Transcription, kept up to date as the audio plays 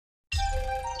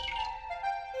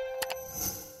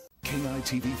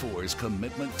KITV4's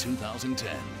Commitment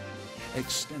 2010.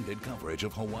 Extended coverage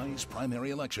of Hawaii's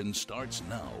primary election starts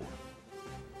now.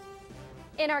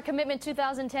 In our Commitment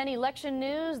 2010 election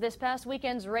news, this past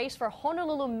weekend's race for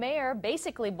Honolulu mayor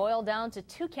basically boiled down to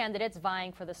two candidates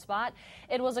vying for the spot.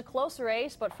 It was a close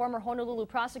race, but former Honolulu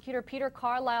prosecutor Peter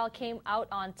Carlisle came out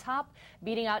on top,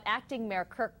 beating out acting Mayor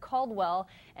Kirk Caldwell.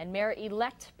 And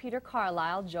Mayor-elect Peter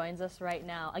Carlisle joins us right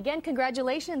now. Again,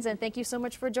 congratulations, and thank you so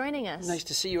much for joining us. Nice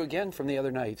to see you again from the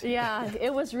other night. Yeah,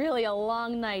 it was really a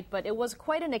long night, but it was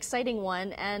quite an exciting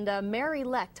one. And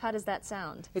Mayor-elect, how does that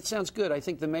sound? It sounds good. I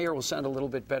think the mayor will sound a little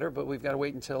bit better, but we've got to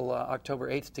wait until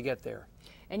October 8th to get there.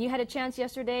 And you had a chance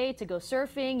yesterday to go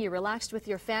surfing. You relaxed with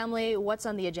your family. What's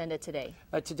on the agenda today?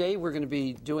 Today we're going to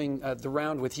be doing the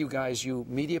round with you guys, you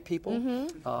media people,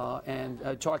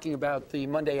 and talking about the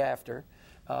Monday after.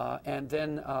 And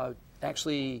then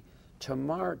actually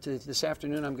tomorrow, this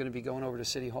afternoon, I'm going to be going over to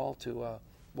City Hall to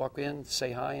walk in,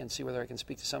 say hi, and see whether I can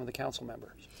speak to some of the council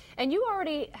members. And you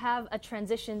already have a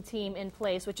transition team in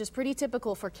place, which is pretty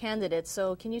typical for candidates.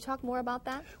 So can you talk more about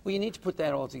that? Well, you need to put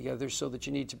that all together so that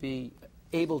you need to be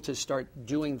able to start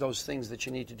doing those things that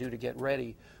you need to do to get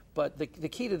ready. But the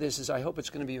key to this is I hope it's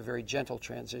going to be a very gentle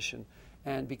transition.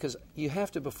 And because you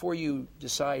have to, before you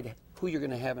decide who you're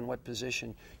going to have in what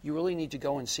position, you really need to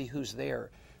go and see who's there.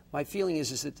 My feeling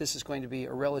is that this is going to be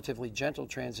a relatively gentle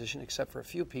transition, except for a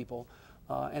few people.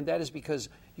 And that is because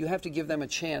you have to give them a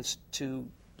chance to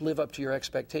live up to your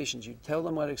expectations. You tell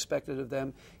them what is expected of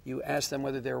them. You ask them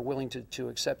whether they're willing to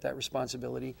accept that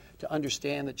responsibility, to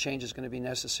understand that change is going to be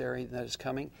necessary, that it's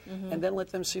coming, and then let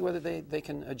them see whether they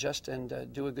can adjust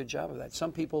and do a good job of that.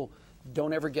 Some people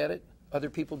don't ever get it. Other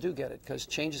people do get it, because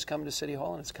change is coming to City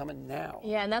Hall, and it's coming now.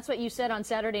 Yeah, and that's what you said on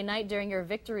Saturday night during your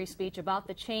victory speech about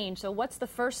the change. So what's the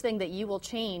first thing that you will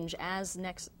change as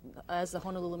the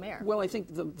Honolulu mayor? Well, I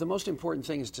think the most important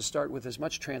thing is to start with as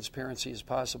much transparency as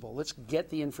possible. Let's get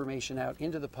the information out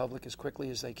into the public as quickly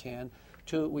as they can.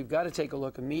 We've got to take a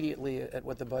look immediately at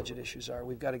what the budget issues are.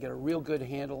 We've got to get a real good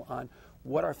handle on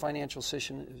what our financial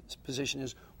position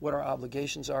is, what our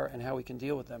obligations are, and how we can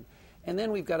deal with them. And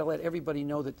then we've got to let everybody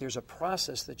know that there's a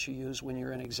process that you use when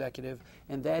you're an executive,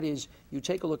 and that is you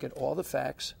take a look at all the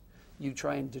facts, you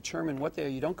try and determine what they are.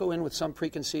 You don't go in with some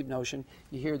preconceived notion.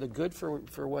 You hear the good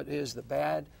for what is, the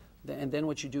bad, and then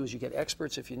what you do is you get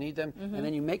experts if you need them, and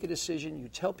then you make a decision. You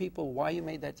tell people why you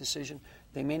made that decision.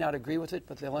 They may not agree with it,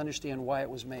 but they'll understand why it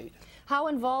was made. How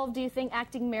involved do you think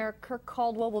acting Mayor Kirk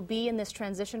Caldwell will be in this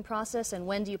transition process, and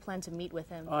when do you plan to meet with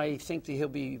him? I think that he'll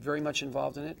be very much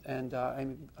involved in it, and I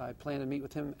plan to meet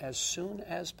with him as soon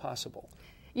as possible.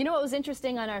 You know what was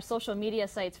interesting on our social media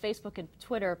sites, Facebook and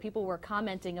Twitter, people were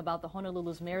commenting about the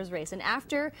Honolulu's mayor's race. And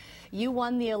after you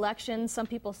won the election, some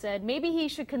people said maybe he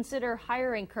should consider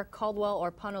hiring Kirk Caldwell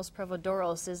or Panos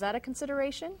Provodoros. Is that a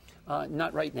consideration?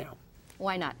 Not right now.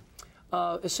 Why not?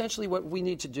 Essentially, what we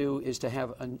need to do is to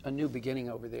have a new beginning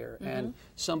over there, and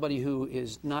somebody who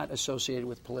is not associated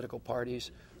with political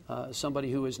parties, somebody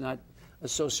who is not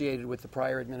associated with the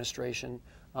prior administration,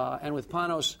 and with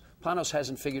Panos. Panos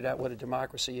hasn't figured out what a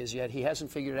democracy is yet. He hasn't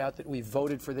figured out that we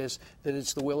voted for this, that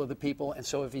it's the will of the people, and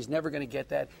so if he's never going to get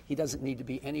that, he doesn't need to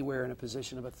be anywhere in a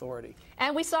position of authority.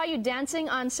 And we saw you dancing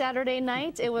on Saturday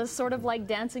night. It was sort of like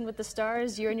Dancing with the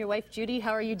Stars. You and your wife, Judy,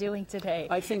 how are you doing today?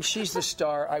 I think she's the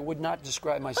star. I would not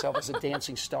describe myself as a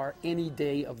dancing star any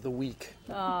day of the week.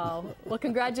 Oh, well,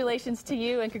 congratulations to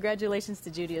you, and congratulations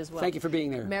to Judy as well. Thank you for being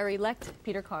there. Mayor-elect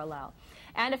Peter Carlisle.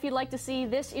 And if you'd like to see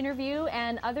this interview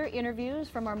and other interviews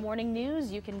from our morning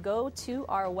news, you can go to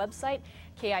our website,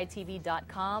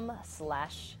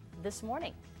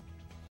 kitv.com/thismorning.